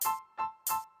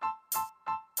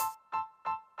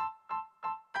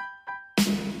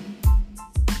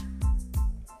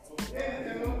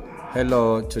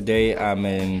Hello, today I'm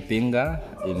in Pinga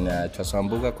in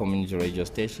Chwasambuka Community Radio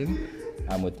Station.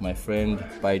 I'm with my friend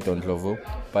Paido Ndlovu.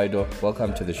 Paido,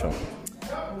 welcome to the show.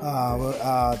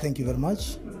 Thank you very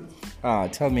much.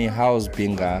 Tell me, how's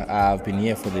Pinga? I've been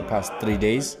here for the past 3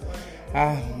 days.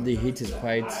 The heat is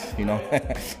quite,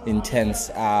 intense,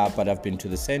 but I've been to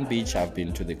the sand beach, I've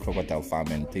been to the crocodile farm,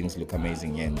 and things look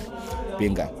amazing here in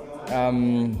Pinga.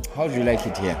 How do you like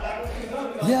it here?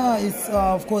 Yeah, it's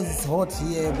of course it's hot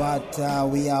here, but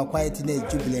we are quite in a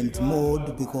jubilant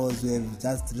mode because we've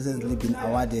just recently been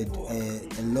awarded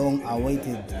a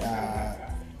long-awaited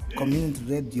community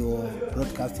radio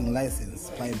broadcasting license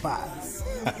by BAS.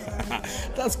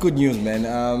 That's good news,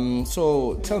 man.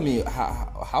 So tell me,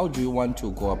 how do you want to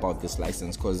go about this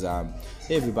license? Because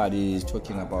everybody is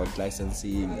talking about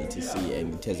licensing, etc.,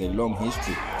 and it has a long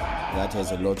history that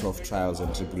has a lot of trials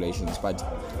and tribulations. But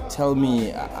tell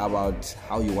me about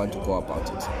how you want to go about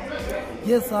it.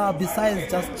 Yes, besides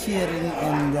just cheering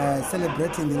and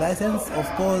celebrating the license, of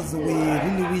course, we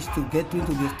really wish to get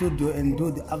into the studio and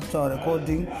do the actual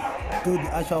recording, do the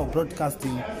actual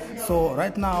broadcasting. So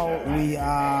right now we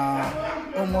are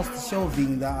almost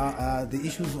shelving the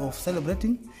issues of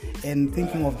celebrating and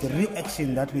thinking of the real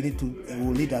action that we need to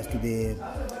will lead us to the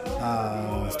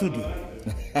studio.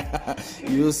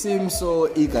 You seem so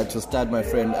eager to start, my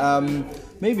friend.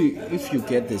 Maybe if you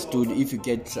get to the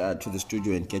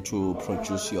studio and get to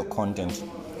produce your content,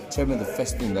 tell me the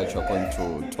first thing that you're going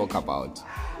to talk about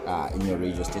in your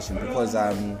radio station, because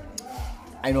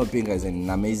I know Pinga is an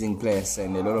amazing place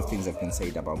and a lot of things have been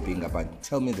said about Pinga, but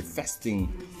tell me the first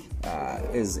thing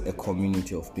is a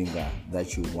community of Pinga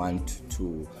that you want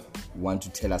to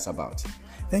tell us about.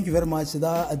 Thank you very much.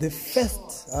 The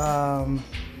first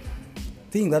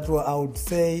thing that I would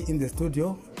say in the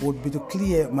studio would be to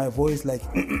clear my voice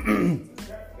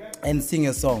and sing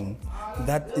a song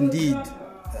that indeed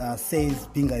says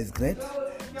Pinga is great.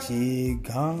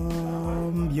 Chigambyo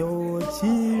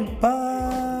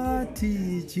chipati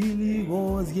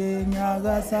chiligozye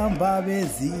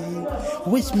nyagasambabezi,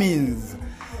 which means,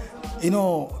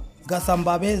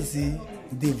 Gasambabezi,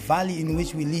 the valley in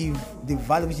which we live, the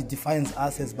valley which defines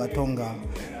us as Batonga,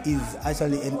 is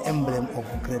actually an emblem of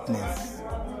greatness.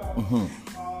 Mm-hmm.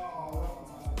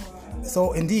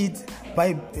 So indeed,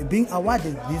 by being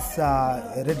awarded this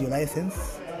radio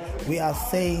license, we are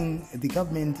saying the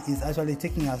government is actually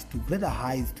taking us to greater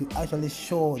heights to actually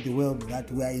show the world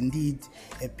that we are indeed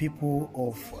a people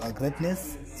of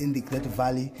greatness in the Great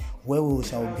Valley, where we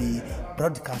shall be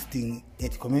broadcasting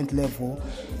at community level,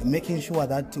 making sure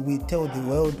that we tell the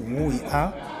world who we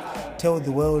are, tell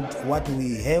the world what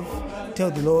we have,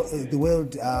 tell the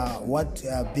world what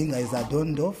Pinga is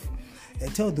adorned of,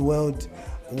 tell the world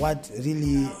what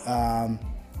really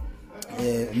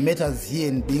matters here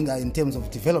in Pinga in terms of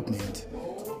development.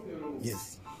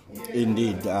 Yes.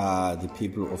 Indeed, the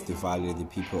people of the valley, the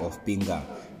people of Pinga.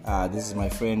 This is my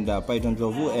friend Paido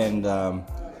Ndlovu, and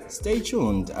stay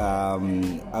tuned.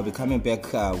 I'll be coming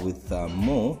back with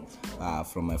more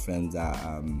from my friends at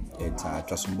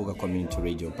Chwasambuka Community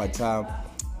Radio. But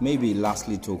maybe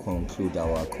lastly, to conclude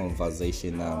our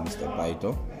conversation, Mr.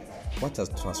 Paido, what does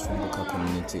Chwasambuka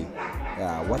Community,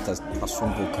 what does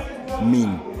Chwasambuka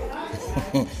mean?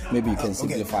 Maybe you can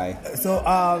simplify. Okay. So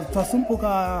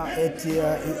Chwasambuka,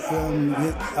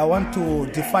 I want to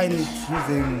define it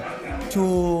using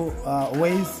two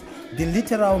ways. The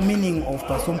literal meaning of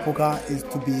Chwasambuka is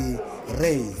to be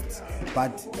raised,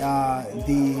 but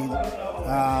the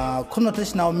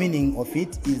connotational meaning of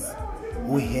it is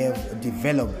we have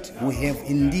developed. We have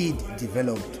indeed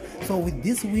developed. So with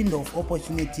this window of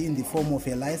opportunity in the form of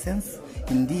a license,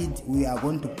 indeed we are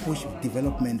going to push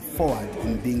development forward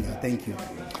in Pinga. Thank you.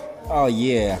 Oh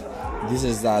yeah, this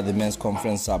is the Men's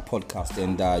Conference podcast,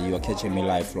 and you are catching me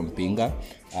live from Pinga.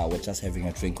 We're just having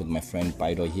a drink with my friend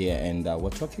Paido here, and we're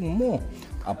talking more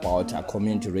about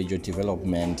community radio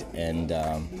development and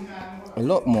a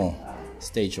lot more.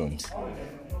 Stay tuned.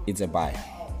 It's a bye.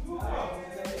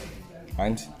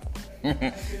 And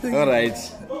all right,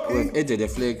 we've edited a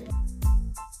flag.